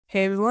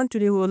Hey everyone,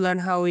 today we'll learn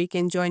how we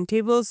can join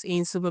tables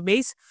in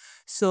Supabase.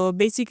 So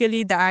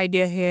basically the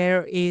idea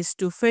here is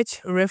to fetch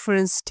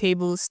reference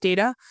tables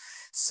data.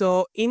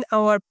 So in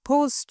our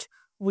post,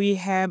 we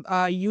have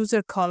a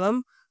user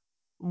column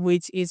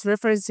which is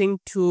referencing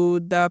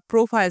to the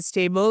profiles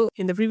table.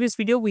 In the previous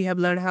video, we have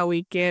learned how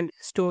we can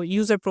store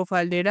user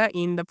profile data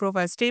in the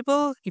profiles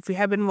table. If you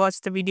haven't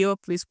watched the video,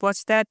 please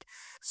watch that.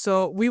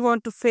 So we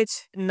want to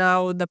fetch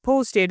now the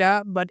post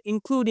data, but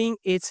including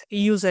its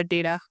user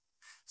data.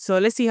 So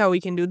let's see how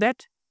we can do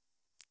that.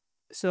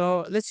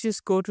 So let's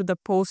just go to the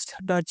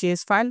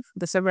post.js file,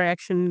 the server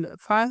action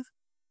file,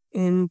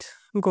 and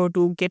go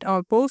to get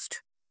all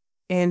post.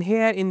 And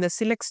here in the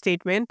select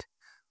statement,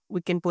 we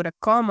can put a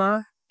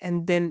comma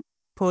and then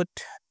put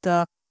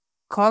the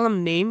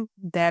column name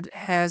that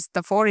has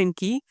the foreign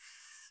key.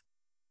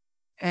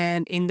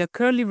 And in the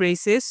curly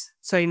braces,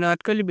 sorry,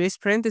 not curly brace,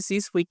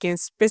 parentheses, we can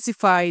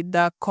specify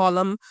the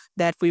column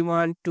that we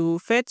want to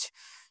fetch.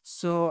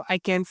 So I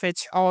can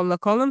fetch all the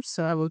columns.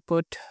 So I will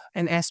put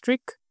an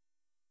asterisk.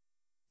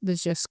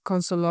 Let's just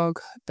console log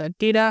the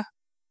data.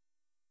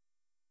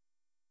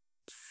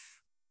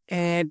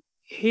 And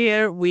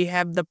here we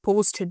have the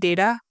post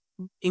data,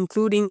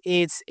 including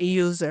its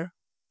user.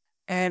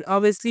 And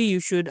obviously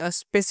you should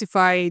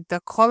specify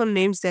the column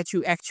names that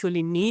you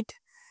actually need.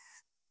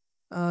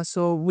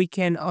 So we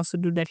can also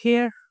do that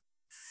here.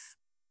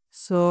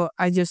 So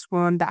I just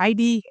want the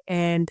ID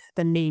and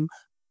the name.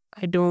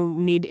 I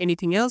don't need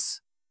anything else.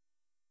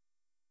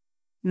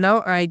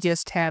 Now I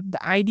just have the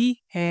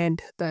ID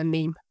and the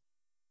name.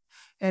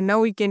 And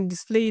now we can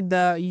display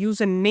the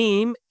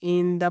username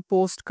in the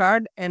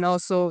postcard and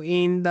also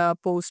in the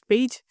post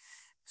page.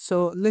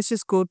 So let's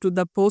just go to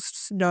the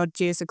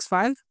posts.jsx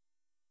file.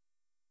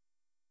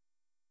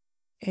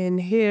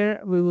 And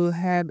here we will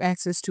have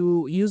access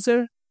to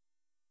user.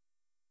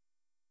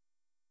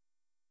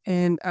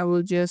 And I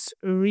will just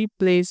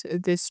replace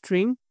this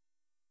string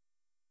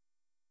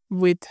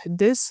with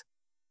this.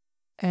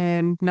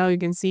 And now you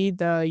can see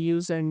the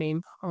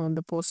username on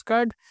the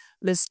postcard.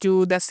 Let's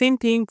do the same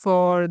thing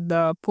for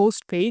the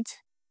post page.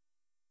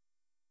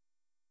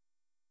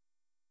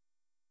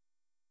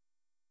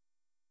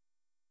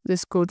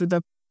 Let's go to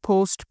the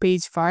post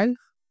page file.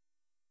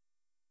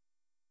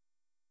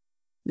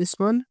 This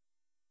one.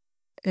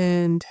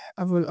 And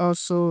I will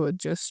also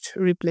just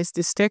replace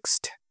this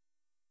text.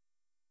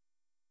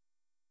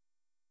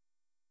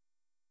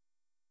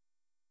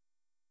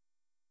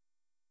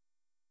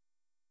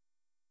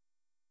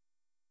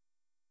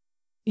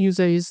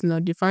 User is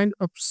not defined.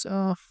 Oops,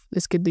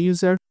 let's get the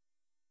user.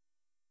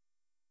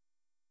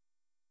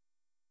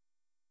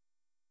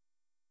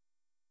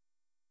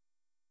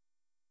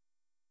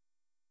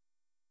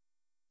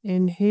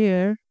 And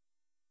here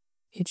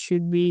it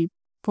should be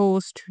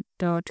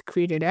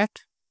post.created@.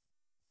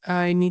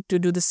 I need to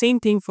do the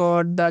same thing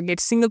for the get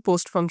single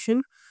post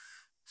function.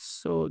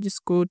 So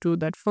just go to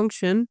that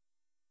function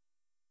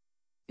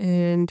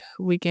and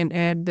we can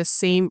add the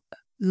same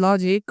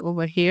logic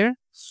over here.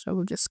 So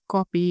we'll just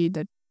copy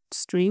that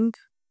string.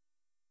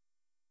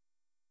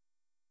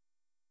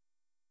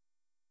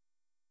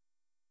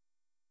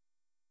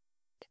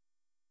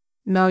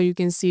 Now you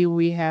can see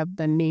we have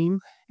the name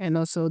and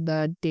also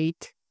the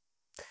date.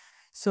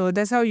 So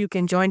that's how you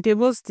can join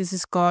tables. This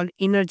is called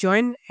inner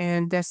join,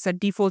 and that's the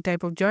default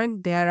type of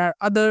join. There are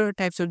other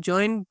types of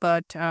join,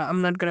 but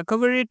I'm not gonna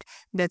cover it.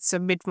 That's a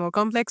bit more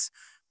complex.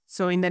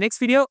 So in the next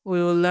video, we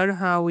will learn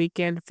how we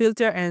can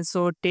filter and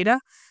sort data.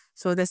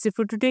 So that's it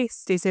for today.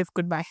 Stay safe.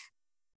 Goodbye.